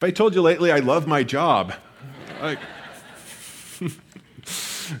If I told you lately I love my job, like,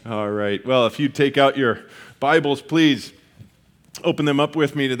 all right. Well, if you take out your Bibles, please open them up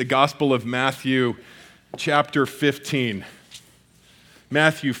with me to the Gospel of Matthew, chapter 15.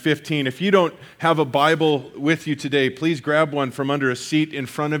 Matthew 15. If you don't have a Bible with you today, please grab one from under a seat in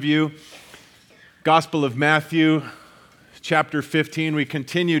front of you. Gospel of Matthew, chapter 15. We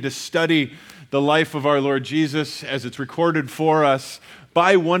continue to study the life of our Lord Jesus as it's recorded for us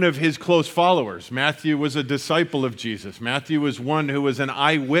by one of his close followers. Matthew was a disciple of Jesus. Matthew was one who was an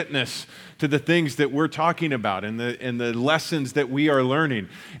eyewitness to the things that we're talking about and the lessons that we are learning.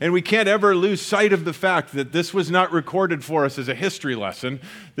 And we can't ever lose sight of the fact that this was not recorded for us as a history lesson.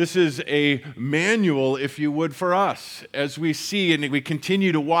 This is a manual, if you would, for us as we see and we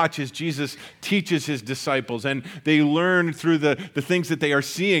continue to watch as Jesus teaches his disciples and they learn through the things that they are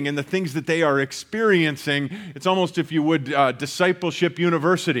seeing and the things that they are experiencing. It's almost, if you would, discipleship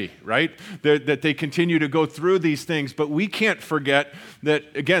university, right? That they continue to go through these things. But we can't forget that,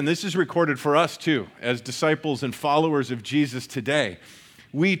 again, this is recorded for us too, as disciples and followers of Jesus today.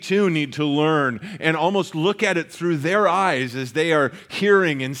 We too need to learn and almost look at it through their eyes as they are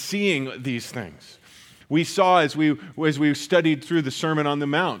hearing and seeing these things. We saw as we studied through the Sermon on the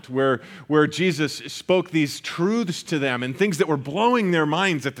Mount, where Jesus spoke these truths to them and things that were blowing their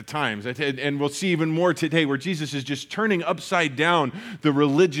minds at the times. And we'll see even more today, where Jesus is just turning upside down the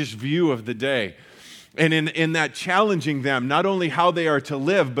religious view of the day. And in that challenging them, not only how they are to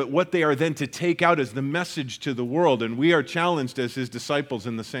live, but what they are then to take out as the message to the world. And we are challenged as his disciples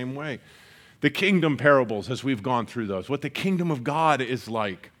in the same way. The kingdom parables, as we've gone through those, what the kingdom of God is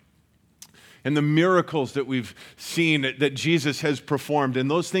like. And the miracles that we've seen that Jesus has performed,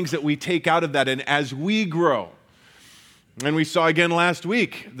 and those things that we take out of that, and as we grow. And we saw again last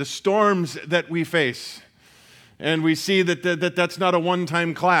week, the storms that we face. And we see that that's not a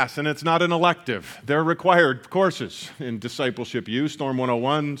one-time class, and it's not an elective. They're required courses in Discipleship U, Storm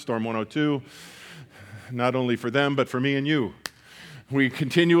 101, Storm 102, not only for them, but for me and you. We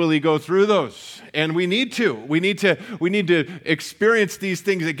continually go through those, and we need to. We need to experience these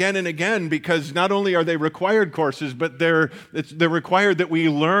things again and again, because not only are they required courses, but they're required that we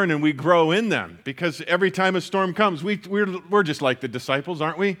learn and we grow in them. Because every time a storm comes, we're just like the disciples,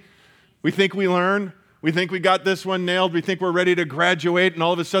 aren't we? We think we learn. We think we got this one nailed. We think we're ready to graduate, and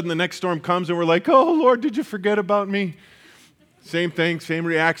all of a sudden the next storm comes, and we're like, "Oh Lord, did you forget about me?" Same thing, same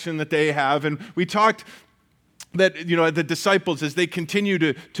reaction that they have, and we talked that, the disciples, as they continue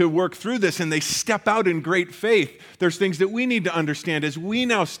to work through this and they step out in great faith, there's things that we need to understand as we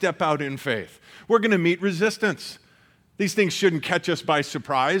now step out in faith. We're going to meet resistance. These things shouldn't catch us by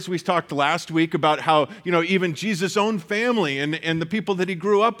surprise. We talked last week about how, even Jesus' own family and the people that he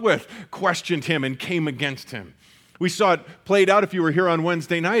grew up with questioned him and came against him. We saw it played out, if you were here on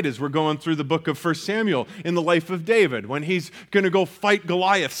Wednesday night, as we're going through the book of 1 Samuel in the life of David. When he's going to go fight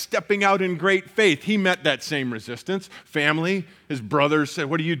Goliath, stepping out in great faith, he met that same resistance. Family, his brothers said,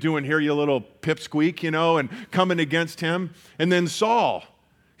 "What are you doing here, you little pipsqueak," and coming against him. And then Saul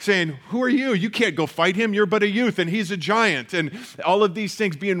saying, "Who are you? You can't go fight him. You're but a youth, and he's a giant." And all of these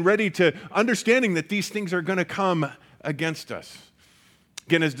things, being ready to, understanding that these things are going to come against us.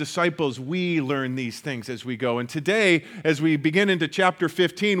 Again, as disciples, we learn these things as we go. And today, as we begin into chapter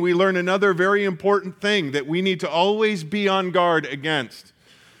 15, we learn another very important thing that we need to always be on guard against.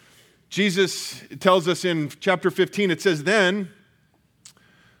 Jesus tells us in chapter 15, it says, "Then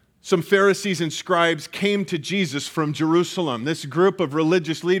some Pharisees and scribes came to Jesus from Jerusalem." This group of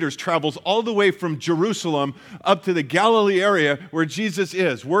religious leaders travels all the way from Jerusalem up to the Galilee area where Jesus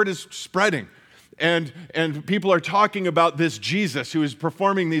is. Word is spreading. And people are talking about this Jesus who is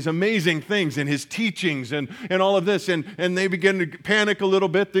performing these amazing things in his teachings and all of this. And they begin to panic a little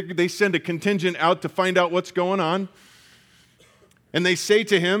bit. They send a contingent out to find out what's going on. And they say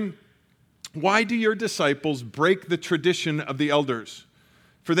to him, "Why do your disciples break the tradition of the elders?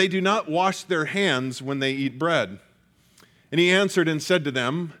 For they do not wash their hands when they eat bread." And he answered and said to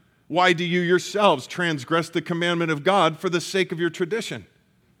them, "Why do you yourselves transgress the commandment of God for the sake of your tradition?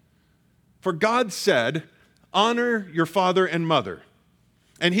 For God said, 'Honor your father and mother,'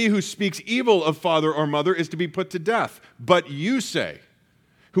 and he who speaks evil of father or mother is to be put to death. But you say,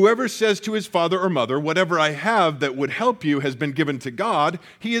 'Whoever says to his father or mother, whatever I have that would help you has been given to God,'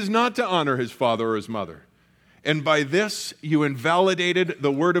 he is not to honor his father or his mother. And by this you invalidated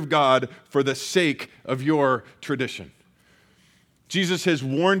the word of God for the sake of your tradition." Jesus has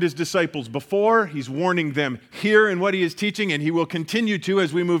warned his disciples before. He's warning them here in what he is teaching, and he will continue to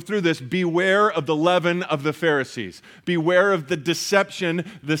as we move through this. Beware of the leaven of the Pharisees. Beware of the deception,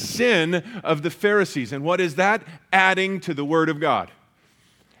 the sin of the Pharisees. And what is that? Adding to the word of God.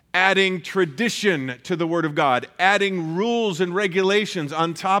 adding tradition to the Word of God, adding rules and regulations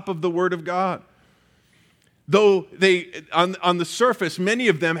on top of the Word of God. Though they, on the surface, many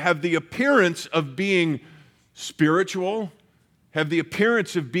of them have the appearance of being spiritual, have the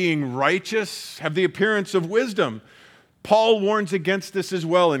appearance of being righteous, have the appearance of wisdom. Paul warns against this as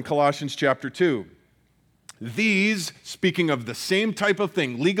well in Colossians chapter 2. These, speaking of the same type of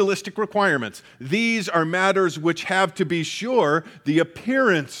thing, legalistic requirements, these are matters which have, to be sure, the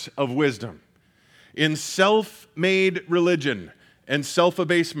appearance of wisdom in self-made religion and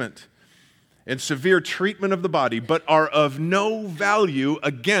self-abasement and severe treatment of the body, but are of no value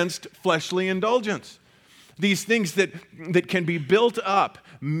against fleshly indulgence. These things that can be built up,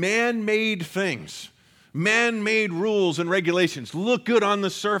 man-made things, man-made rules and regulations, look good on the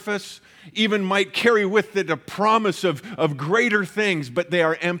surface, even might carry with it a promise of greater things, but they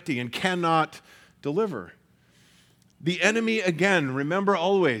are empty and cannot deliver. The enemy, again, remember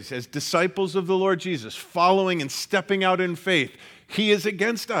always, as disciples of the Lord Jesus, following and stepping out in faith, he is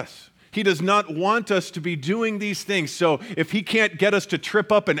against us. He does not want us to be doing these things. So if he can't get us to trip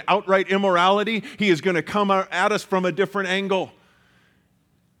up in outright immorality, he is going to come at us from a different angle.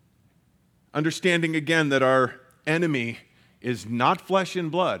 Understanding again that our enemy is not flesh and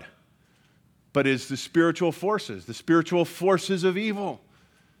blood, but is the spiritual forces of evil.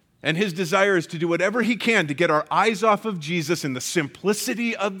 And his desire is to do whatever he can to get our eyes off of Jesus and the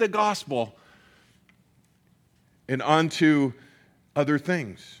simplicity of the gospel and onto other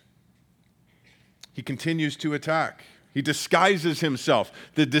things. He continues to attack. He disguises himself.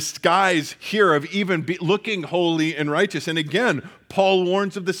 The disguise here of even looking holy and righteous. And again, Paul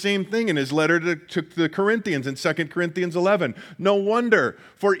warns of the same thing in his letter to the Corinthians in 2 Corinthians 11. No wonder,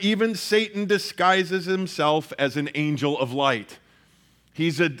 for even Satan disguises himself as an angel of light.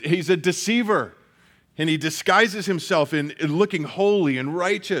 He's a deceiver, and he disguises himself in looking holy and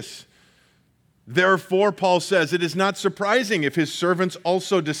righteous. Therefore, Paul says, it is not surprising if his servants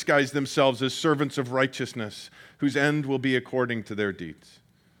also disguise themselves as servants of righteousness, whose end will be according to their deeds.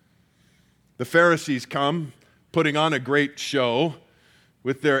 The Pharisees come, putting on a great show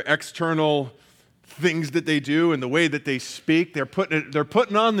with their external things that they do and the way that they speak. They're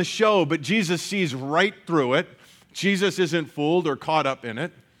putting on the show, but Jesus sees right through it. Jesus isn't fooled or caught up in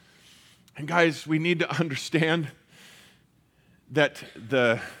it. And guys, we need to understand that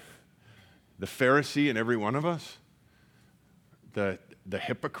the Pharisee in every one of us, the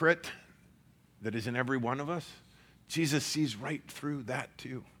hypocrite that is in every one of us, Jesus sees right through that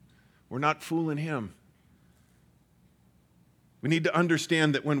too. We're not fooling him. We need to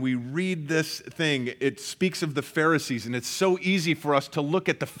understand that when we read this thing, it speaks of the Pharisees, and it's so easy for us to look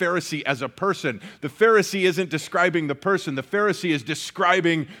at the Pharisee as a person. The Pharisee isn't describing the person. The Pharisee is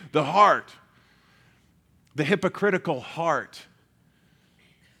describing the heart, the hypocritical heart.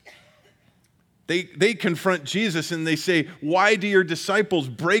 They confront Jesus and they say, why do your disciples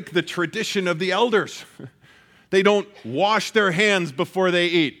break the tradition of the elders? They don't wash their hands before they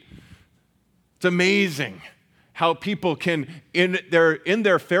eat. It's amazing how people can, in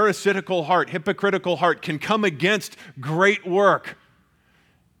their pharisaical heart, hypocritical heart, can come against great work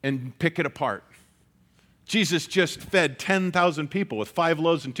and pick it apart. Jesus just fed 10,000 people with 5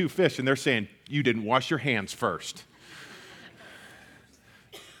 loaves and 2 fish, and they're saying, you didn't wash your hands first.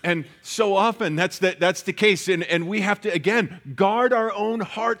 And so often that's the case, and we have to, again, guard our own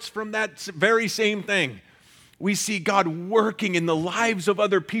hearts from that very same thing. We see God working in the lives of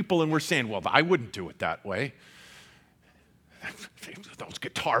other people, and we're saying, well, I wouldn't do it that way. Those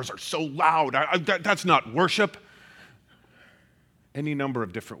guitars are so loud. That's not worship. Any number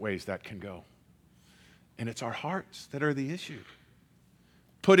of different ways that can go. And it's our hearts that are the issue.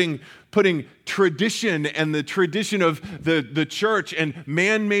 Putting tradition and the tradition of the church and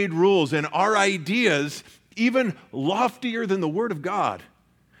man-made rules and our ideas even loftier than the Word of God.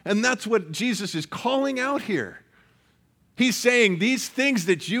 And that's what Jesus is calling out here. He's saying these things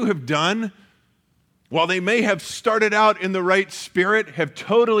that you have done, while they may have started out in the right spirit, have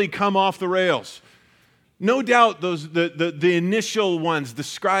totally come off the rails. No doubt the initial ones, the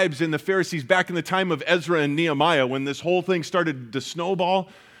scribes and the Pharisees back in the time of Ezra and Nehemiah, when this whole thing started to snowball,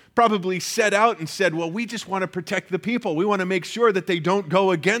 probably set out and said, well, we just want to protect the people. We want to make sure that they don't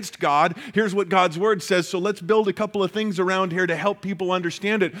go against God. Here's what God's word says, so let's build a couple of things around here to help people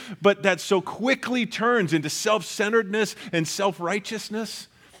understand it. But that so quickly turns into self-centeredness and self-righteousness.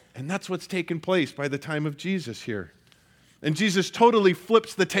 And that's what's taken place by the time of Jesus here. And Jesus totally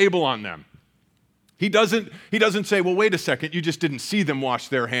flips the table on them. He doesn't say, well, wait a second, you just didn't see them wash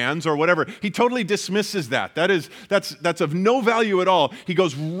their hands or whatever. He totally dismisses that. That's of no value at all. He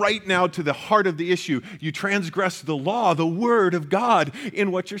goes right now to the heart of the issue. You transgress the law, the word of God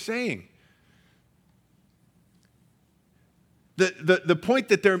in what you're saying. The point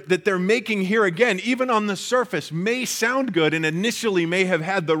that they're making here, again, even on the surface, may sound good and initially may have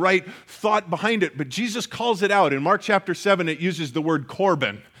had the right thought behind it, but Jesus calls it out. In Mark chapter 7, it uses the word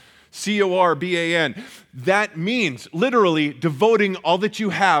Corban, C-O-R-B-A-N. That means literally devoting all that you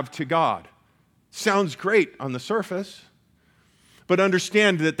have to God. Sounds great on the surface, but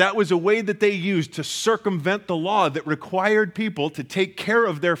understand that that was a way that they used to circumvent the law that required people to take care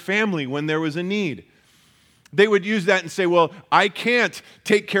of their family when there was a need. They would use that and say, well, I can't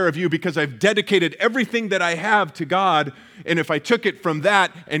take care of you because I've dedicated everything that I have to God, and if I took it from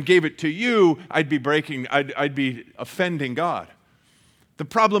that and gave it to you, I'd be offending God. The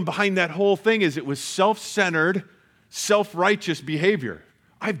problem behind that whole thing is it was self-centered, self-righteous behavior.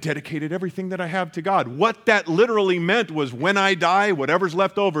 I've dedicated everything that I have to God. What that literally meant was when I die, whatever's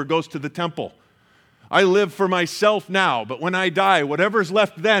left over goes to the temple. I live for myself now, but when I die, whatever's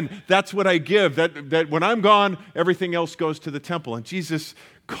left then, that's what I give. That when I'm gone, everything else goes to the temple. And Jesus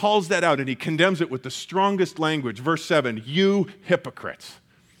calls that out, and he condemns it with the strongest language. Verse 7, you hypocrites.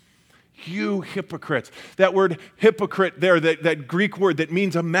 You hypocrites. That word hypocrite there, that Greek word that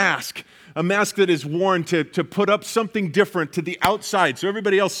means a mask that is worn to put up something different to the outside so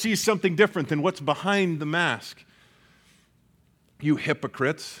everybody else sees something different than what's behind the mask. You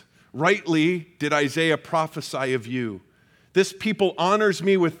hypocrites. Rightly did Isaiah prophesy of you. This people honors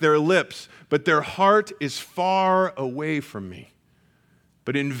me with their lips, but their heart is far away from me.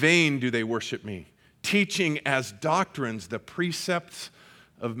 But in vain do they worship me, teaching as doctrines the precepts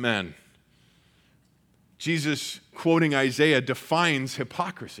of men. Jesus, quoting Isaiah, defines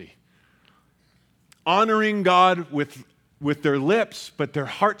hypocrisy. Honoring God with their lips, but their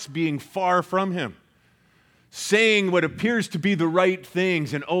hearts being far from him. Saying what appears to be the right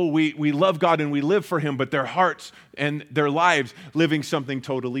things, and we love God and we live for him, but their hearts and their lives living something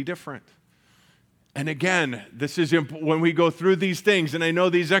totally different. And again, this is when we go through these things, and I know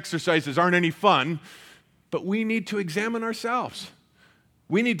these exercises aren't any fun, but we need to examine ourselves.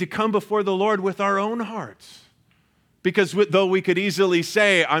 We need to come before the Lord with our own hearts. Because though we could easily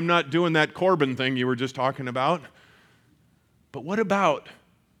say, I'm not doing that Corban thing you were just talking about, but what about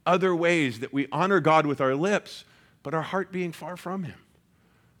other ways that we honor God with our lips, but our heart being far from him?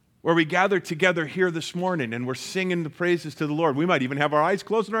 Where we gather together here this morning and we're singing the praises to the Lord. We might even have our eyes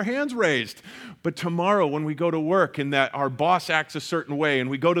closed and our hands raised. But tomorrow when we go to work and that our boss acts a certain way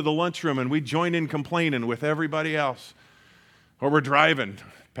and we go to the lunchroom and we join in complaining with everybody else, or we're driving.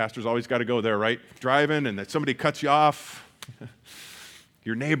 Pastor's always got to go there, right? Driving and that somebody cuts you off.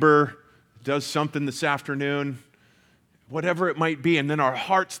 Your neighbor does something this afternoon. Whatever it might be, and then our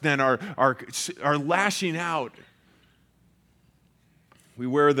hearts then are lashing out. We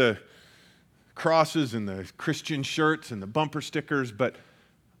wear the crosses and the Christian shirts and the bumper stickers, but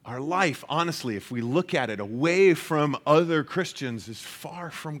our life, honestly, if we look at it away from other Christians, is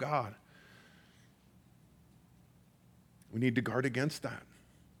far from God. We need to guard against that.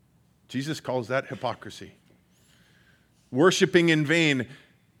 Jesus calls that hypocrisy. Worshiping in vain,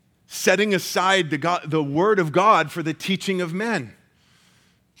 setting aside the word of God for the teaching of men.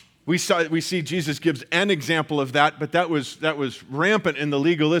 We see Jesus gives an example of that, but that was rampant in the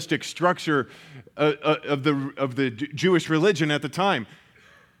legalistic structure of the Jewish religion at the time.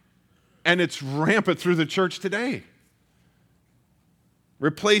 And it's rampant through the church today.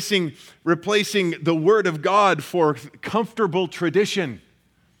 Replacing the word of God for comfortable tradition.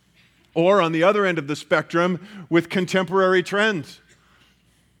 Or on the other end of the spectrum, with contemporary trends.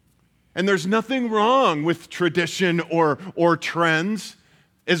 And there's nothing wrong with tradition or trends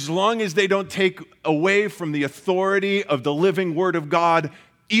as long as they don't take away from the authority of the living Word of God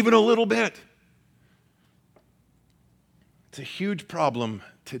even a little bit. It's a huge problem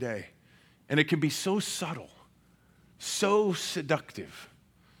today. And it can be so subtle, so seductive.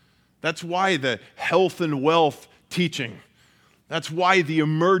 That's why the health and wealth teaching, that's why the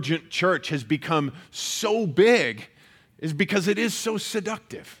emergent church has become so big, is because it is so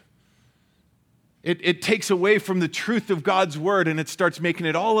seductive. It takes away from the truth of God's word and it starts making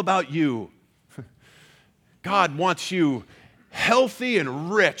it all about you. God wants you healthy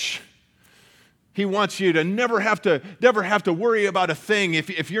and rich. He wants you to never have to worry about a thing.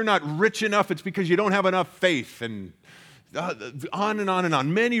 If you're not rich enough, it's because you don't have enough faith. And on and on and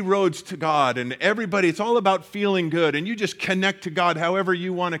on. Many roads to God, and everybody, it's all about feeling good. And you just connect to God however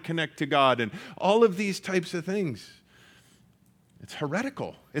you want to connect to God. And all of these types of things. It's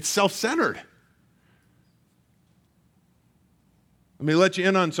heretical. It's self-centered. Let me let you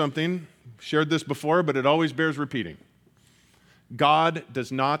in on something. Shared this before, but it always bears repeating. God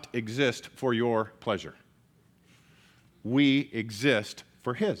does not exist for your pleasure. We exist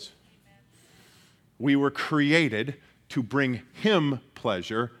for His. We were created to bring Him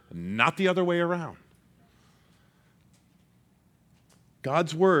pleasure, not the other way around.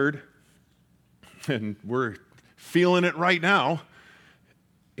 God's Word, and we're feeling it right now,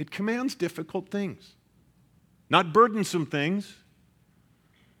 it commands difficult things. Not burdensome things,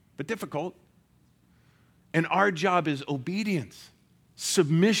 but difficult. And our job is obedience,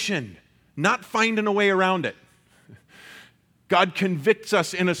 submission, not finding a way around it. God convicts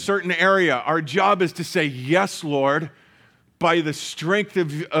us in a certain area. Our job is to say, yes, Lord, by the strength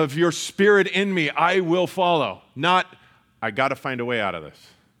of your Spirit in me, I will follow. Not, I got to find a way out of this.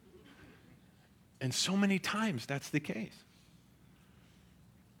 And so many times that's the case.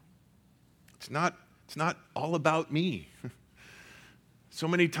 It's not all about me. So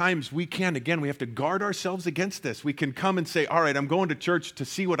many times we have to guard ourselves against this. We can come and say, all right, I'm going to church to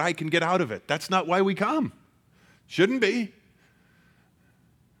see what I can get out of it. That's not why we come. Shouldn't be.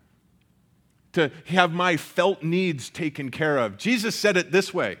 To have my felt needs taken care of. Jesus said it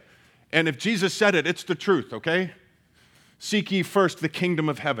this way. And if Jesus said it, it's the truth, okay? Seek ye first the kingdom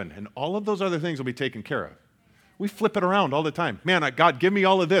of heaven, and all of those other things will be taken care of. We flip it around all the time. Man, God, give me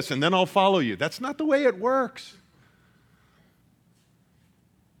all of this, and then I'll follow you. That's not the way it works.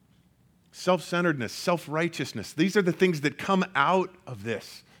 Self-centeredness, self-righteousness, these are the things that come out of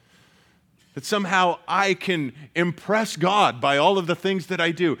this. That somehow I can impress God by all of the things that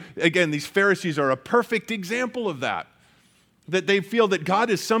I do. Again, these Pharisees are a perfect example of that. That they feel that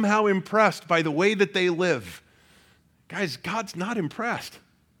God is somehow impressed by the way that they live. Guys, God's not impressed.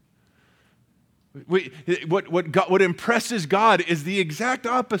 What impresses God is the exact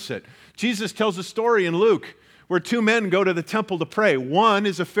opposite. Jesus tells a story in Luke where two men go to the temple to pray. One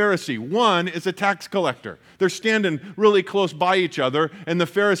is a Pharisee, one is a tax collector. They're standing really close by each other, and the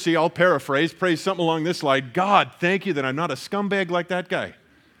Pharisee, I'll paraphrase, prays something along this line, God, thank you that I'm not a scumbag like that guy.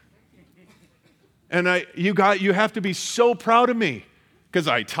 And you have to be so proud of me, because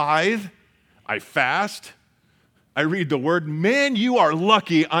I tithe, I fast, I read the word. Man, you are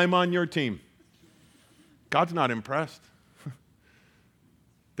lucky I'm on your team. God's not impressed.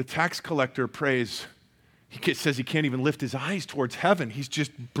 The tax collector prays. He says he can't even lift his eyes towards heaven. He's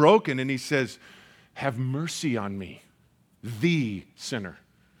just broken, and he says, have mercy on me, the sinner.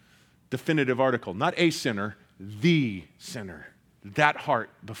 Definitive article, not a sinner, the sinner. That heart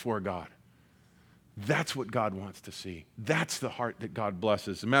before God. That's what God wants to see. That's the heart that God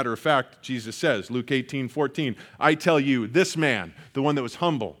blesses. As a matter of fact, Jesus says, Luke 18:14, I tell you, this man, the one that was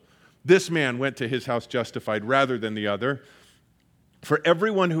humble, this man went to his house justified rather than the other. For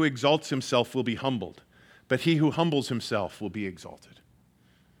everyone who exalts himself will be humbled, but he who humbles himself will be exalted.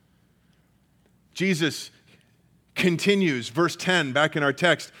 Jesus continues, verse 10, back in our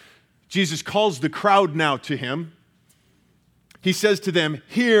text. Jesus calls the crowd now to him. He says to them,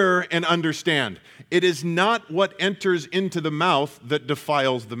 hear and understand. It is not what enters into the mouth that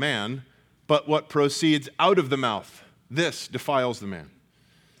defiles the man, but what proceeds out of the mouth. This defiles the man.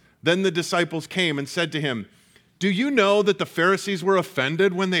 Then the disciples came and said to him, do you know that the Pharisees were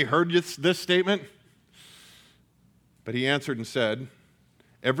offended when they heard this statement? But he answered and said,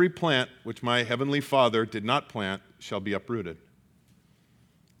 every plant which my heavenly Father did not plant shall be uprooted.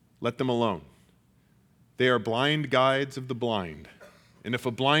 Let them alone. They are blind guides of the blind. And if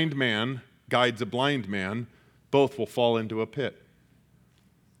a blind man guides a blind man, both will fall into a pit.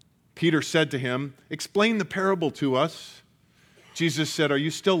 Peter said to him, explain the parable to us. Jesus said, are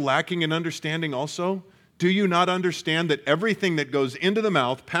you still lacking in understanding also? Do you not understand that everything that goes into the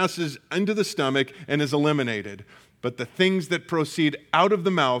mouth passes into the stomach and is eliminated? But the things that proceed out of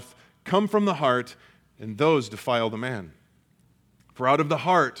the mouth come from the heart, and those defile the man. For out of the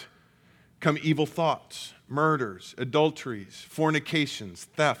heart come evil thoughts, murders, adulteries, fornications,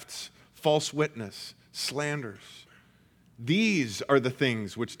 thefts, false witness, slanders. These are the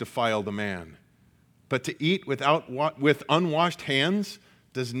things which defile the man. But to eat with unwashed hands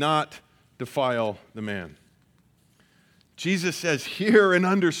does not defile the man. Jesus says, hear and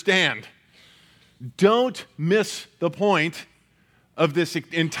understand. Don't miss the point of this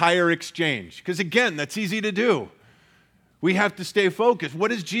entire exchange. Because again, that's easy to do. We have to stay focused.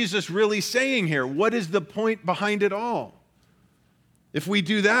 What is Jesus really saying here? What is the point behind it all? If we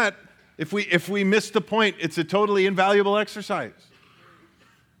do that, if we miss the point, it's a totally invaluable exercise.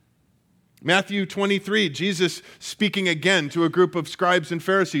 Matthew 23, Jesus speaking again to a group of scribes and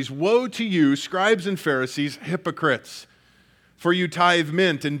Pharisees. Woe to you, scribes and Pharisees, hypocrites! For you tithe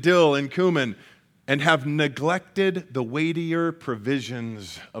mint and dill and cumin, and have neglected the weightier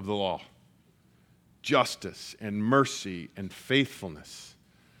provisions of the law, justice and mercy and faithfulness.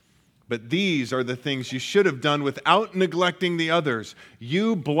 But these are the things you should have done without neglecting the others.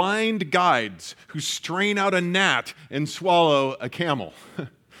 You blind guides who strain out a gnat and swallow a camel.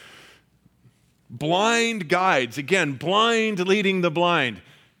 Blind guides, again, blind leading the blind.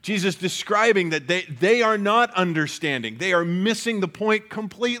 Jesus describing that they are not understanding. They are missing the point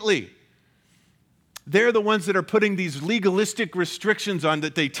completely. They're the ones that are putting these legalistic restrictions on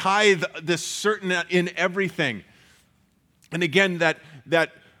that they tithe this certain in everything. And again, that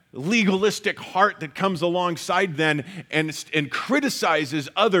legalistic heart that comes alongside then and criticizes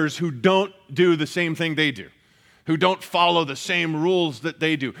others who don't do the same thing they do, who don't follow the same rules that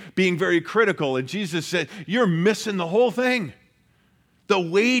they do, being very critical. And Jesus said, you're missing the whole thing, the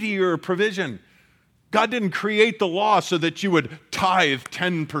weightier provision. God didn't create the law so that you would tithe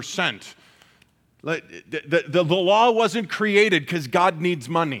 10%. The law wasn't created because God needs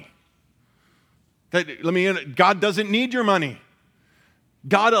money. God doesn't need your money.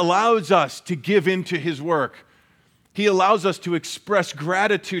 God allows us to give into His work. He allows us to express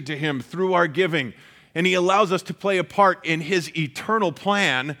gratitude to Him through our giving. And He allows us to play a part in His eternal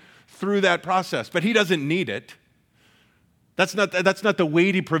plan through that process. But He doesn't need it. That's not the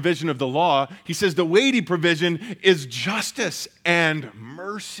weighty provision of the law. He says the weighty provision is justice and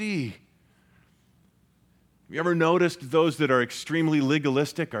mercy. Have you ever noticed those that are extremely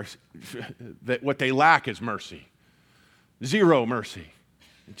legalistic that what they lack is mercy? Zero mercy.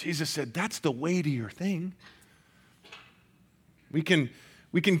 And Jesus said, that's the weightier thing. We can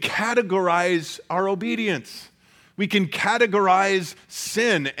categorize our obedience. We can categorize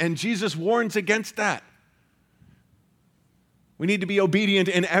sin, and Jesus warns against that. We need to be obedient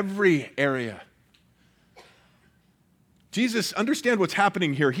in every area. Jesus, understand what's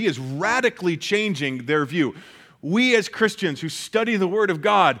happening here. He is radically changing their view. We as Christians who study the Word of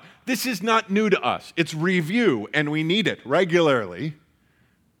God, this is not new to us. It's review, and we need it regularly.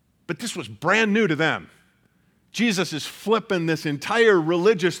 But this was brand new to them. Jesus is flipping this entire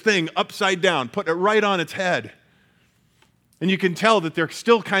religious thing upside down, putting it right on its head. And you can tell that they're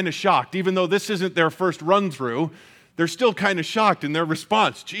still kind of shocked. Even though this isn't their first run-through, they're still kind of shocked in their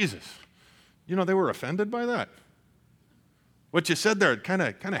response. Jesus, they were offended by that. What you said there kind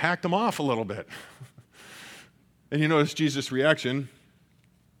of hacked them off a little bit. And you notice Jesus' reaction,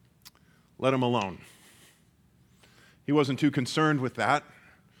 let him alone. He wasn't too concerned with that.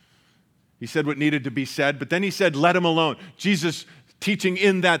 He said what needed to be said, but then he said, let him alone. Jesus teaching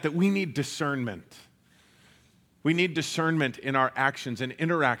in that we need discernment. We need discernment in our actions and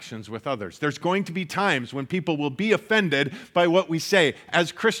interactions with others. There's going to be times when people will be offended by what we say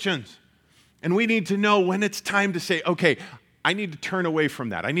as Christians. And we need to know when it's time to say, okay, I need to turn away from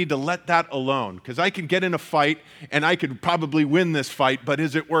that. I need to let that alone because I can get in a fight and I could probably win this fight, but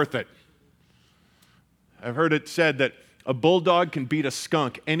is it worth it? I've heard it said that a bulldog can beat a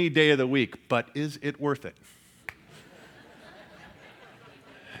skunk any day of the week, but is it worth it?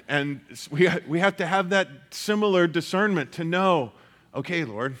 And we have to have that similar discernment to know, okay,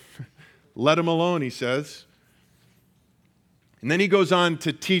 Lord, let him alone, he says. And then he goes on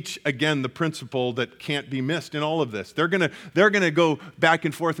to teach again the principle that can't be missed in all of this. They're gonna go back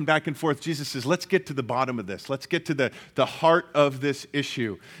and forth and back and forth. Jesus says, let's get to the bottom of this. Let's get to the heart of this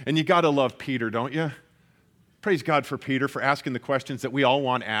issue. And you gotta love Peter, don't you? Praise God for Peter for asking the questions that we all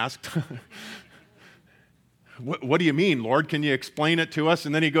want asked. What do you mean, Lord? Can you explain it to us?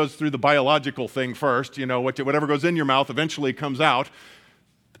 And then he goes through the biological thing first. Whatever goes in your mouth eventually comes out.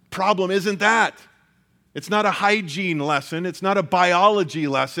 The problem isn't that. It's not a hygiene lesson. It's not a biology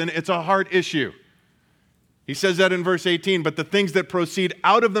lesson. It's a heart issue. He says that in verse 18, but the things that proceed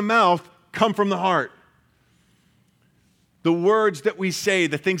out of the mouth come from the heart. The words that we say,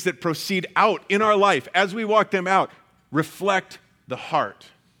 the things that proceed out in our life, as we walk them out, reflect the heart.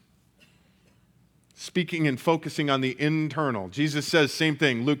 Speaking and focusing on the internal. Jesus says same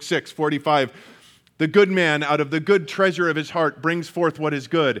thing, Luke 6:45. The good man out of the good treasure of his heart brings forth what is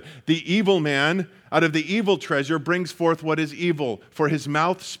good. The evil man out of the evil treasure brings forth what is evil, for his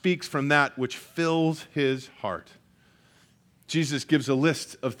mouth speaks from that which fills his heart. Jesus gives a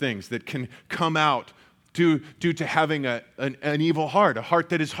list of things that can come out due to having an evil heart, a heart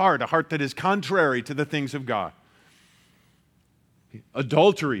that is hard, a heart that is contrary to the things of God.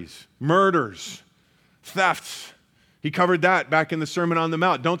 Adulteries, murders, thefts. He covered that back in the Sermon on the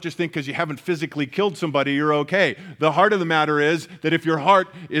Mount. Don't just think because you haven't physically killed somebody, you're okay. The heart of the matter is that if your heart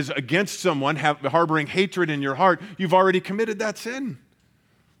is against someone, harboring hatred in your heart, you've already committed that sin.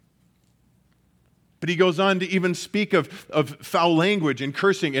 But he goes on to even speak of foul language and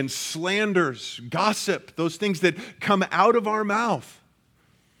cursing and slanders, gossip, those things that come out of our mouth,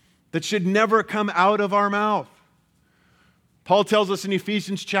 that should never come out of our mouth. Paul tells us in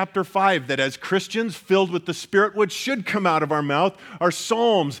Ephesians chapter 5 that as Christians filled with the Spirit, what should come out of our mouth are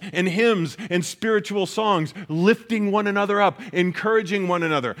psalms and hymns and spiritual songs, lifting one another up, encouraging one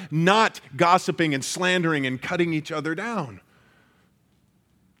another, not gossiping and slandering and cutting each other down.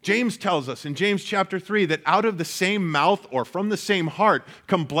 James tells us in James chapter 3 that out of the same mouth or from the same heart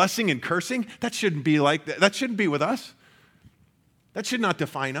come blessing and cursing. That shouldn't be like that. That shouldn't be with us. That should not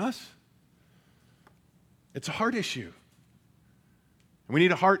define us. It's a heart issue. We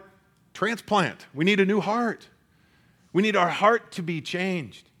need a heart transplant. We need a new heart. We need our heart to be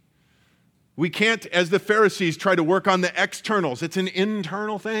changed. We can't, as the Pharisees, try to work on the externals. It's an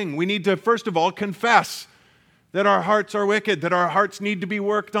internal thing. We need to, first of all, confess that our hearts are wicked, that our hearts need to be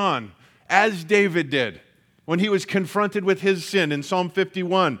worked on, as David did when he was confronted with his sin in Psalm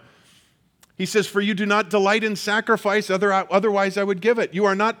 51. He says, "For you do not delight in sacrifice, otherwise I would give it. You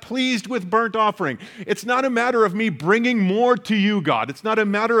are not pleased with burnt offering." It's not a matter of me bringing more to you, God. It's not a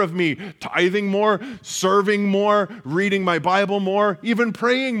matter of me tithing more, serving more, reading my Bible more, even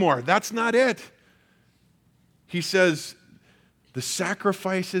praying more. That's not it. He says, the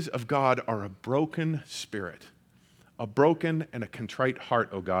sacrifices of God are a broken spirit, a broken and a contrite heart,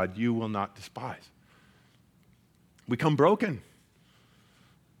 O God, you will not despise. We come broken.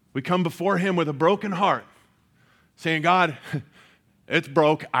 We come before him with a broken heart, saying, God, it's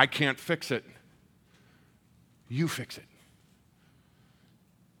broke. I can't fix it. You fix it.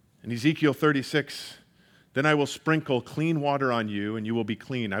 In Ezekiel 36, then I will sprinkle clean water on you, and you will be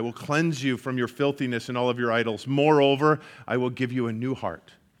clean. I will cleanse you from your filthiness and all of your idols. Moreover, I will give you a new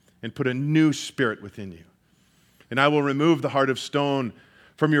heart and put a new spirit within you. And I will remove the heart of stone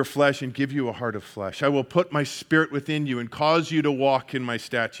from your flesh and give you a heart of flesh. I will put my spirit within you and cause you to walk in my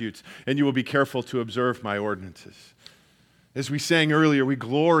statutes, and you will be careful to observe my ordinances. As we sang earlier, we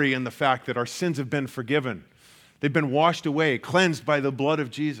glory in the fact that our sins have been forgiven. They've been washed away, cleansed by the blood of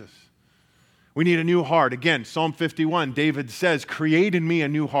Jesus. We need a new heart. Again, Psalm 51, David says, create in me a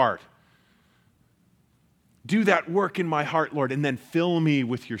new heart. Do that work in my heart, Lord, and then fill me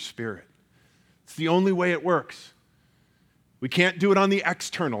with your spirit. It's the only way it works. We can't do it on the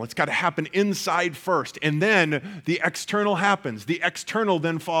external. It's got to happen inside first, and then the external happens. The external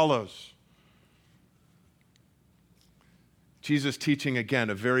then follows. Jesus teaching,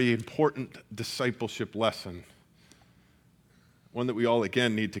 again, a very important discipleship lesson, one that we all,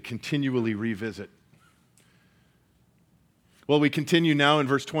 again, need to continually revisit. Well, we continue now in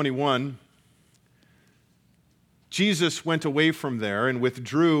verse 21. Jesus went away from there and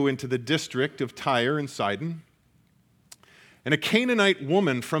withdrew into the district of Tyre and Sidon. And a Canaanite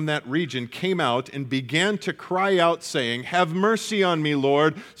woman from that region came out and began to cry out, saying, "Have mercy on me,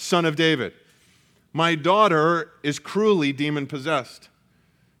 Lord, Son of David. My daughter is cruelly demon-possessed."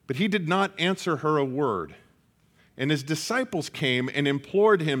 But he did not answer her a word. And his disciples came and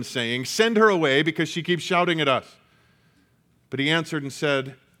implored him, saying, "Send her away, because she keeps shouting at us." But he answered and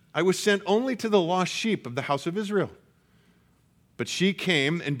said, "I was sent only to the lost sheep of the house of Israel." But she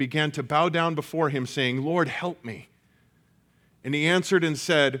came and began to bow down before him, saying, "Lord, help me." And he answered and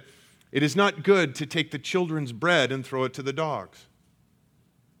said, "It is not good to take the children's bread and throw it to the dogs."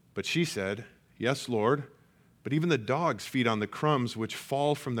 But she said, "Yes, Lord, but even the dogs feed on the crumbs which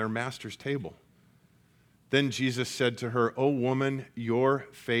fall from their master's table." Then Jesus said to her, "O woman, your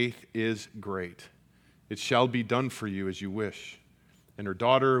faith is great. It shall be done for you as you wish." And her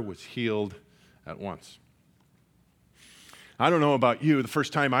daughter was healed at once. I don't know about you, the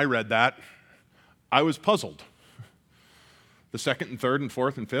first time I read that, I was puzzled. The second and third and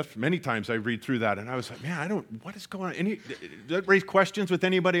fourth and fifth, many times I read through that, and I was like, man, what is going on? Does that raise questions with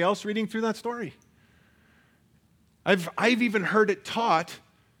anybody else reading through that story? I've even heard it taught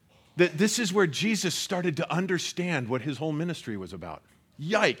that this is where Jesus started to understand what his whole ministry was about.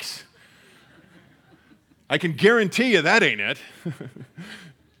 Yikes. I can guarantee you that ain't it.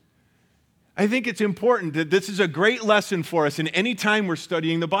 I think it's important that this is a great lesson for us in any time we're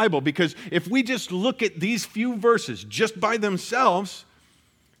studying the Bible, because if we just look at these few verses just by themselves,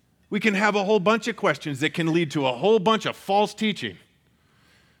 we can have a whole bunch of questions that can lead to a whole bunch of false teaching.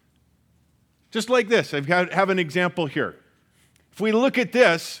 Just like this, I have an example here. If we look at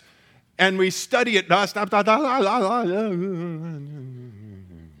this and we study it,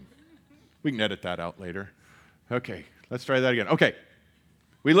 we can edit that out later. Okay, let's try that again. Okay,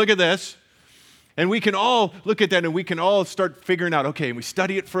 we look at this, and we can all look at that, and we can all start figuring out, okay, and we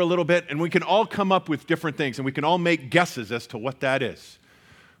study it for a little bit, and we can all come up with different things, and we can all make guesses as to what that is.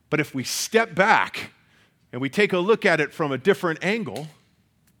 But if we step back and we take a look at it from a different angle,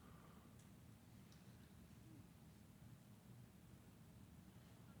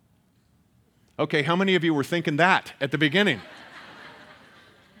 okay, how many of you were thinking that at the beginning?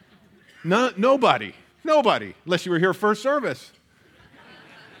 No, nobody, unless you were here first service.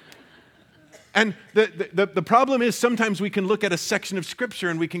 And the problem is sometimes we can look at a section of Scripture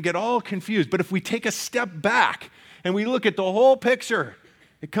and we can get all confused. But if we take a step back and we look at the whole picture,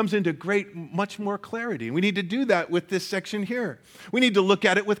 it comes into much more clarity. And we need to do that with this section here. We need to look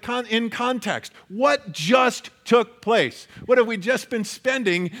at it in context. What just took place? What have we just been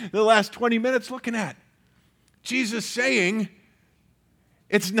spending the last 20 minutes looking at? Jesus saying,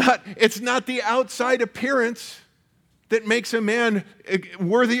 it's not the outside appearance that makes a man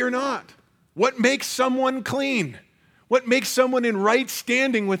worthy or not. What makes someone clean? What makes someone in right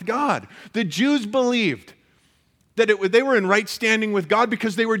standing with God? The Jews believed that they were in right standing with God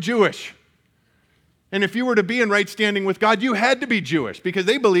because they were Jewish. And if you were to be in right standing with God, you had to be Jewish because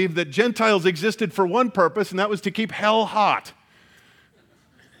they believed that Gentiles existed for one purpose, and that was to keep hell hot.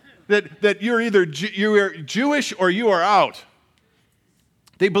 That you're either you are Jewish or you are out.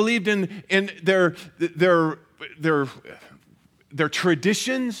 They believed in their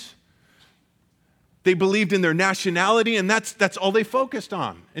traditions. They believed in their nationality, and that's all they focused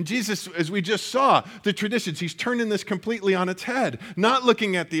on. And Jesus, as we just saw, the traditions, he's turning this completely on its head, not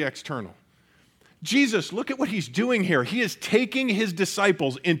looking at the external. Jesus, look at what he's doing here. He is taking his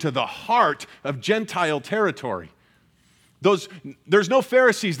disciples into the heart of Gentile territory. There's no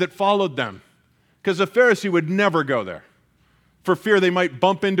Pharisees that followed them, because a Pharisee would never go there for fear they might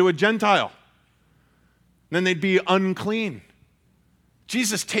bump into a Gentile. Then they'd be unclean.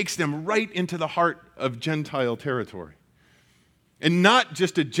 Jesus takes them right into the heart of Gentile territory. And not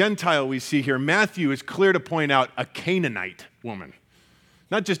just a Gentile we see here. Matthew is clear to point out a Canaanite woman.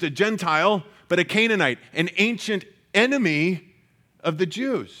 Not just a Gentile, but a Canaanite, an ancient enemy of the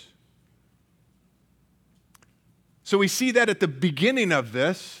Jews. So we see that at the beginning of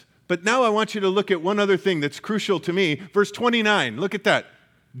this, but now I want you to look at one other thing that's crucial to me. Verse 29, look at that.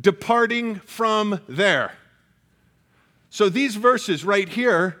 Departing from there. So these verses right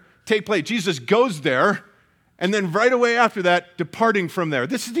here take place. Jesus goes there, and then right away after that, departing from there.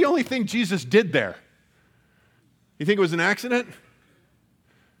 This is the only thing Jesus did there. You think it was an accident?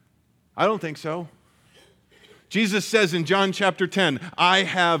 I don't think so. Jesus says in John chapter 10, I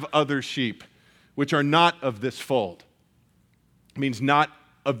have other sheep, which are not of this fold. It means not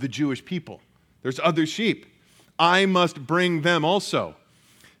of the Jewish people. There's other sheep. I must bring them also.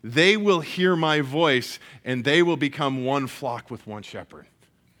 They will hear my voice, and they will become one flock with one shepherd.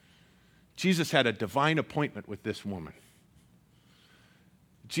 Jesus had a divine appointment with this woman.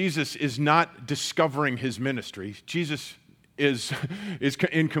 Jesus is not discovering his ministry. Jesus is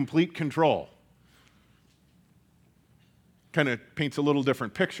in complete control. Kind of paints a little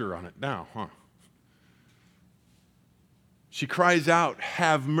different picture on it now, huh? She cries out,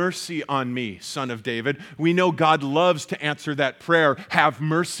 have mercy on me, Son of David. We know God loves to answer that prayer, have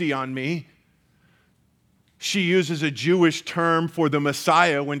mercy on me. She uses a Jewish term for the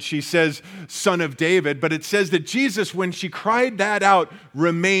Messiah when she says, Son of David, but it says that Jesus, when she cried that out,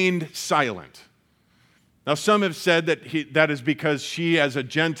 remained silent. Now, some have said that is because she, as a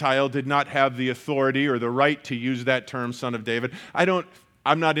Gentile, did not have the authority or the right to use that term, Son of David.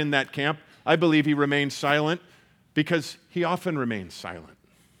 I'm not in that camp. I believe he remained silent because he often remains silent.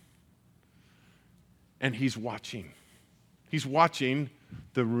 And he's watching. He's watching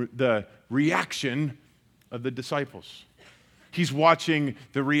the reaction of the disciples. He's watching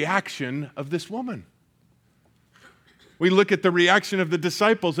the reaction of this woman. We look at the reaction of the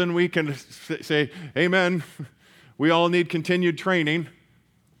disciples and we can say, amen, we all need continued training.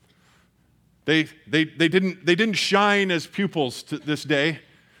 They didn't shine as pupils to this day.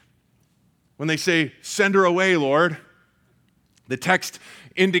 When they say, send her away, Lord, the text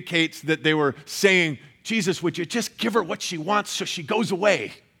indicates that they were saying, Jesus, would you just give her what she wants so she goes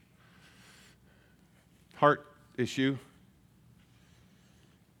away? Heart issue.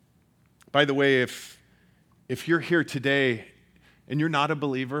 By the way, if you're here today and you're not a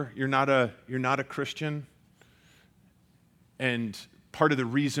believer, you're not a Christian, and part of the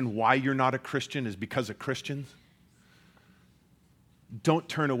reason why you're not a Christian is because of Christians, don't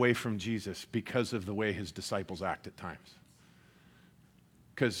turn away from Jesus because of the way his disciples act at times.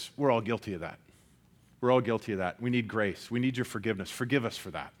 Because we're all guilty of that. We're all guilty of that. We need grace. We need your forgiveness. Forgive us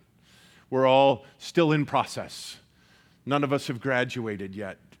for that. We're all still in process. None of us have graduated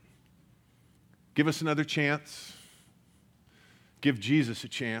yet. Give us another chance. Give Jesus a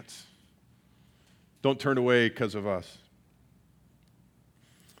chance. Don't turn away because of us.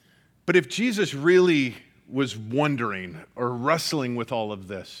 But if Jesus really was wondering or wrestling with all of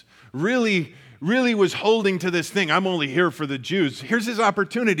this, really was holding to this thing, I'm only here for the Jews, here's his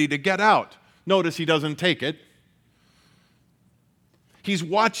opportunity to get out. Notice he doesn't take it. He's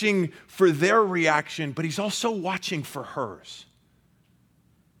watching for their reaction, but he's also watching for hers.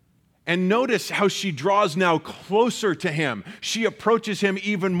 And notice how she draws now closer to him. She approaches him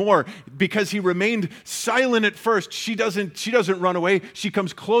even more because he remained silent at first. She doesn't run away. She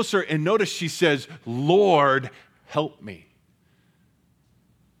comes closer, and notice she says, "Lord, help me."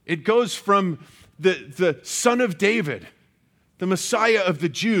 It goes from the Son of David, the Messiah of the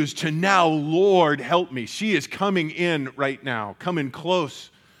Jews, to now, "Lord, help me." She is coming in right now, coming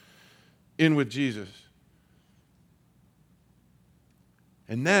close in with Jesus.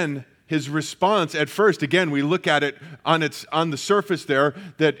 And then his response at first, again, we look at it on the surface there,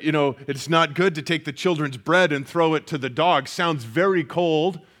 that, it's not good to take the children's bread and throw it to the dogs. Sounds very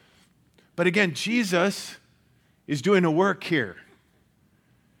cold. But again, Jesus is doing a work here.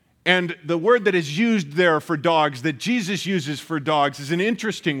 And the word that is used there for dogs, that Jesus uses for dogs, is an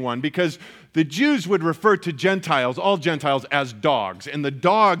interesting one because the Jews would refer to Gentiles, all Gentiles, as dogs. And the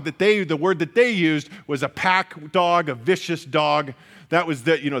word that they used was a pack dog, a vicious dog. That was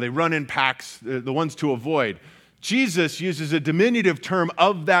they run in packs, the ones to avoid. Jesus uses a diminutive term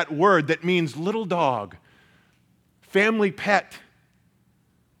of that word that means little dog, family pet.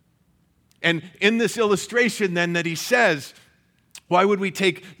 And in this illustration then that he says, why would we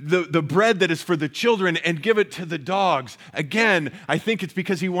take the bread that is for the children and give it to the dogs? Again, I think it's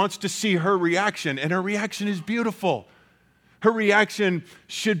because he wants to see her reaction, and her reaction is beautiful. Her reaction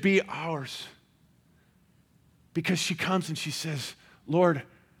should be ours. Because she comes and she says, "Lord,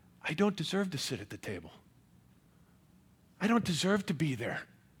 I don't deserve to sit at the table. I don't deserve to be there.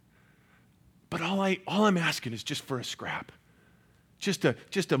 But all I'm asking is just for a scrap. Just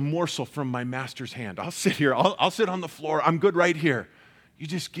a morsel from my master's hand. I'll sit here. I'll sit on the floor. I'm good right here. You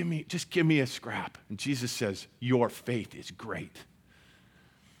just give me a scrap." And Jesus says, "Your faith is great."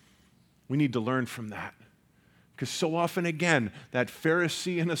 We need to learn from that. Because so often, again, that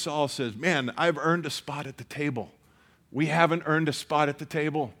Pharisee in us all says, "Man, I've earned a spot at the table." We haven't earned a spot at the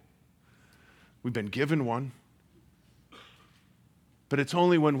table. We've been given one. But it's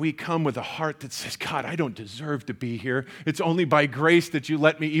only when we come with a heart that says, "God, I don't deserve to be here. It's only by grace that you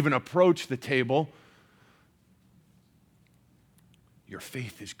let me even approach the table." Your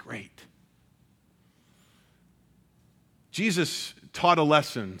faith is great. Jesus taught a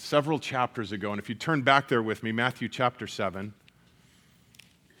lesson several chapters ago, and if you turn back there with me, Matthew chapter 7,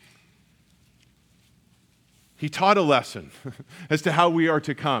 he taught a lesson as to how we are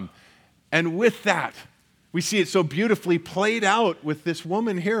to come. And with that, we see it so beautifully played out with this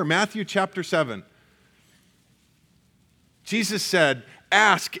woman here, Matthew chapter 7. Jesus said,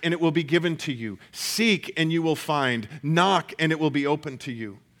 "Ask and it will be given to you. Seek and you will find. Knock and it will be opened to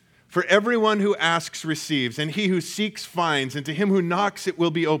you. For everyone who asks receives, and he who seeks finds, and to him who knocks it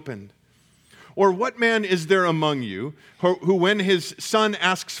will be opened. Or what man is there among you who when his son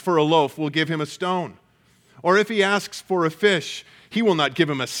asks for a loaf will give him a stone? Or if he asks for a fish, he will not give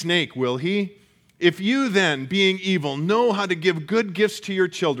him a snake, will he? If you then, being evil, know how to give good gifts to your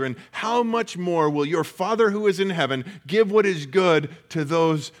children, how much more will your Father who is in heaven give what is good to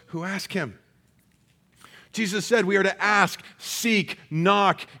those who ask him?" Jesus said we are to ask, seek,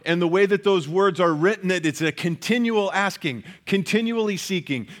 knock, and the way that those words are written, it's a continual asking, continually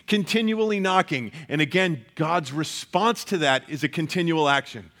seeking, continually knocking. And again, God's response to that is a continual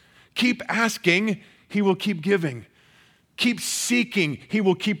action. Keep asking, he will keep giving. Keep seeking, he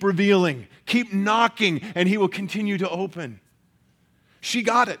will keep revealing. Keep knocking, and he will continue to open. She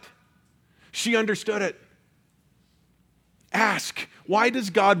got it. She understood it. Ask. Why does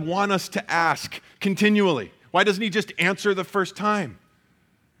God want us to ask continually? Why doesn't he just answer the first time?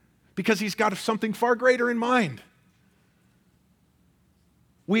 Because he's got something far greater in mind.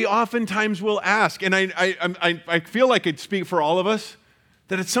 We oftentimes will ask, and I feel like I'd speak for all of us,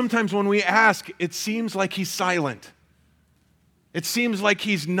 that it's sometimes when we ask, it seems like he's silent. It seems like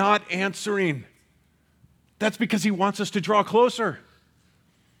he's not answering. That's because he wants us to draw closer.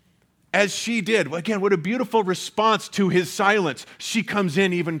 As she did. Again, what a beautiful response to his silence. She comes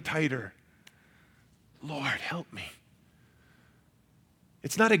in even tighter. "Lord, help me."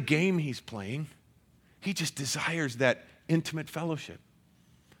 It's not a game he's playing. He just desires that intimate fellowship.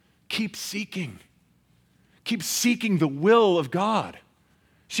 Keep seeking. Keep seeking the will of God.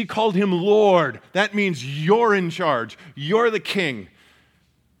 She called him Lord. That means you're in charge. You're the king.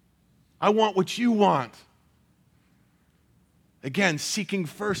 I want what you want. Again, seeking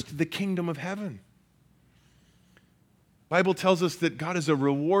first the kingdom of heaven. Bible tells us that God is a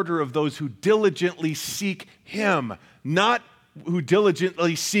rewarder of those who diligently seek Him, not who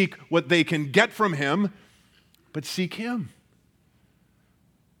diligently seek what they can get from Him, but seek Him.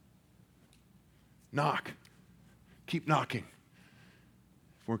 Knock. Keep knocking.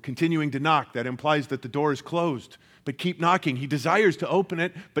 If we're continuing to knock, that implies that the door is closed. But keep knocking. He desires to open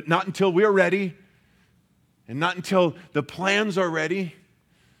it, but not until we're ready, and not until the plans are ready.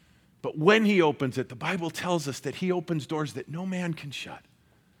 But when He opens it, the Bible tells us that He opens doors that no man can shut.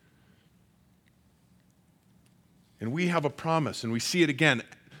 And we have a promise, and we see it again,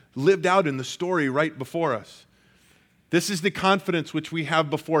 lived out in the story right before us. This is the confidence which we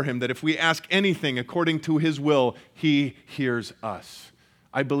have before Him, that if we ask anything according to His will, He hears us.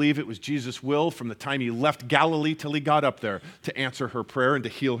 I believe it was Jesus' will from the time He left Galilee till He got up there to answer her prayer and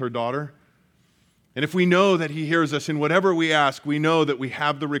to heal her daughter. And if we know that He hears us in whatever we ask, we know that we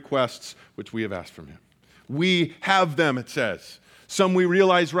have the requests which we have asked from Him. We have them, it says. Some we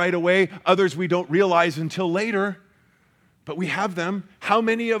realize right away, others we don't realize until later, but we have them. How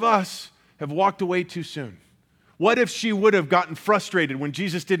many of us have walked away too soon? What if she would have gotten frustrated when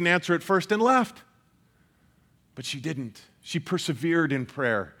Jesus didn't answer at first and left? But she didn't. She persevered in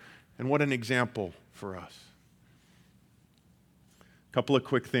prayer. And what an example for us. A couple of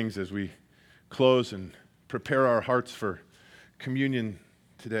quick things as we close and prepare our hearts for communion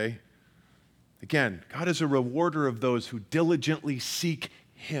today. Again, God is a rewarder of those who diligently seek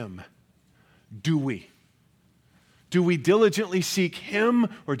Him. Do we? Do we diligently seek Him,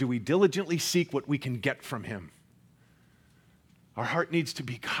 or do we diligently seek what we can get from Him? Our heart needs to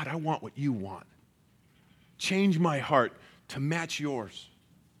be, God, I want what You want. Change my heart to match Yours.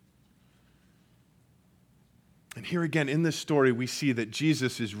 And here again, in this story, we see that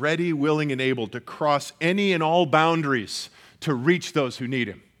Jesus is ready, willing, and able to cross any and all boundaries to reach those who need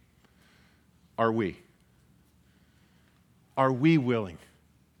Him. Are we? Are we willing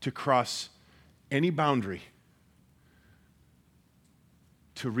to cross any boundary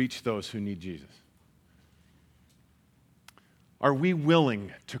to reach those who need Jesus? Are we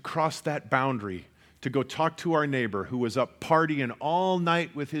willing to cross that boundary to go talk to our neighbor who was up partying all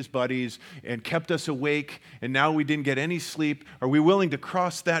night with his buddies and kept us awake, and now we didn't get any sleep? Are we willing to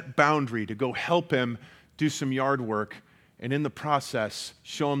cross that boundary to go help him do some yard work, and in the process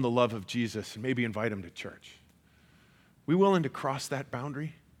show him the love of Jesus and maybe invite him to church? We willing to cross that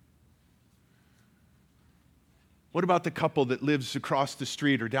boundary? What about the couple that lives across the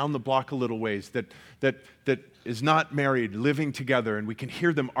street or down the block a little ways that is not married, living together, and we can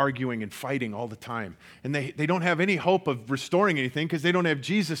hear them arguing and fighting all the time? And they don't have any hope of restoring anything because they don't have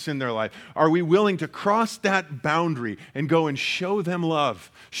Jesus in their life. Are we willing to cross that boundary and go and show them love,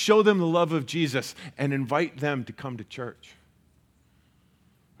 show them the love of Jesus, and invite them to come to church?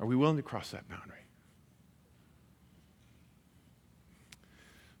 Are we willing to cross that boundary?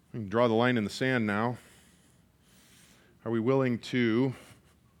 We can draw the line in the sand now. Are we willing to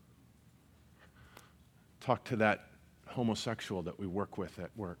talk to that homosexual that we work with at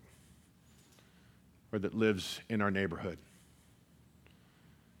work or that lives in our neighborhood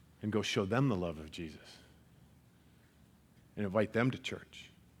and go show them the love of Jesus and invite them to church?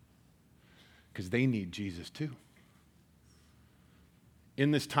 Because they need Jesus too.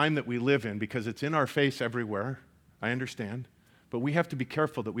 In this time that we live in, because it's in our face everywhere, I understand, but we have to be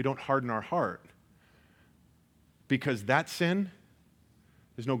careful that we don't harden our heart. Because that sin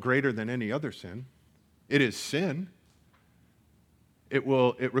is no greater than any other sin. It is sin. It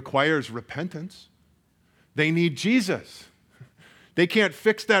requires repentance. They need Jesus. They can't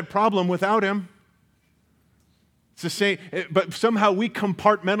fix that problem without Him. It's the same, but somehow we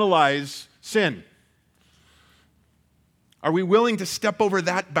compartmentalize sin. Are we willing to step over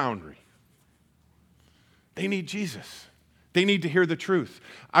that boundary? They need Jesus. They need to hear the truth.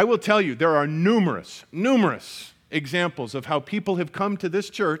 I will tell you, there are numerous examples of how people have come to this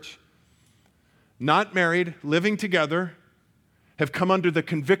church, not married, living together, have come under the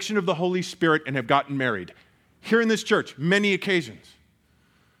conviction of the Holy Spirit and have gotten married. Here in this church, many occasions.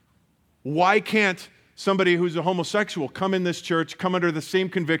 Why can't somebody who's a homosexual come in this church, come under the same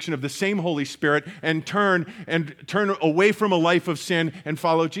conviction of the same Holy Spirit, and turn away from a life of sin and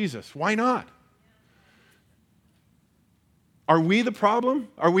follow Jesus? Why not? Are we the problem?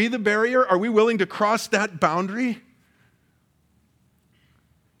 Are we the barrier? Are we willing to cross that boundary?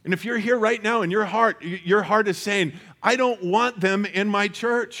 And if you're here right now and your heart is saying, I don't want them in my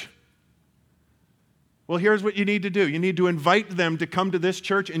church. Well, here's what you need to do. You need to invite them to come to this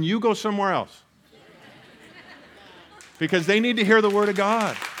church and you go somewhere else. Because they need to hear the Word of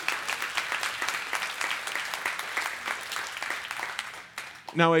God.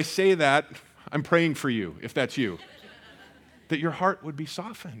 Now, I say that, I'm praying for you, if that's you. that your heart would be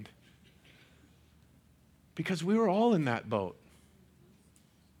softened. Because we were all in that boat.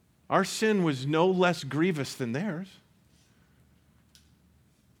 Our sin was no less grievous than theirs.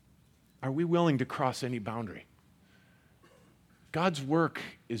 Are we willing to cross any boundary? God's work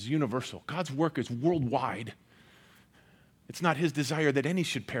is universal. God's work is worldwide. It's not his desire that any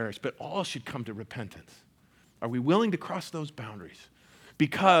should perish, but all should come to repentance. Are we willing to cross those boundaries?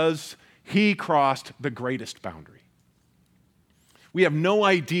 Because he crossed the greatest boundary. We have no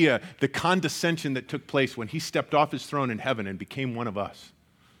idea the condescension that took place when he stepped off his throne in heaven and became one of us.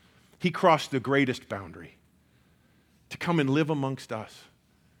 He crossed the greatest boundary to come and live amongst us,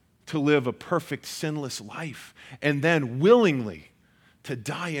 to live a perfect, sinless life, and then willingly to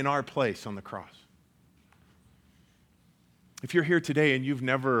die in our place on the cross. If you're here today and you've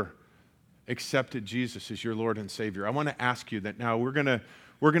never accepted Jesus as your Lord and Savior, I want to ask you that now we're going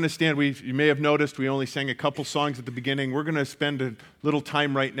to stand. You may have noticed we only sang a couple songs at the beginning. We're going to spend a little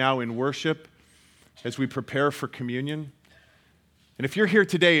time right now in worship as we prepare for communion. And if you're here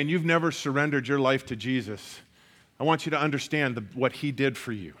today and you've never surrendered your life to Jesus, I want you to understand what he did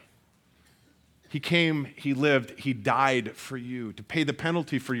for you. He came, he lived, he died for you to pay the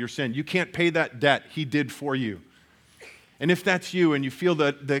penalty for your sin. You can't pay that debt. He did for you. And if that's you and you feel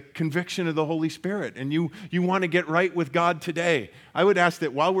the conviction of the Holy Spirit and you want to get right with God today, I would ask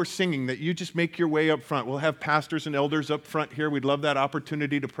that while we're singing that you just make your way up front. We'll have pastors and elders up front here. We'd love that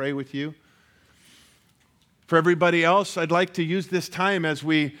opportunity to pray with you. For everybody else, I'd like to use this time as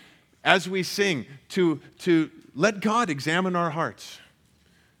we sing to let God examine our hearts.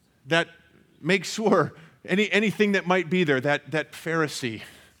 That make sure anything that might be there, that Pharisee,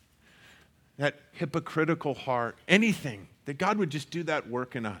 that hypocritical heart, anything, that God would just do that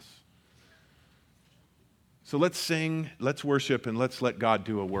work in us. So let's sing, let's worship, and let's let God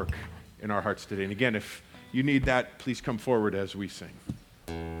do a work in our hearts today. And again, if you need that, please come forward as we sing.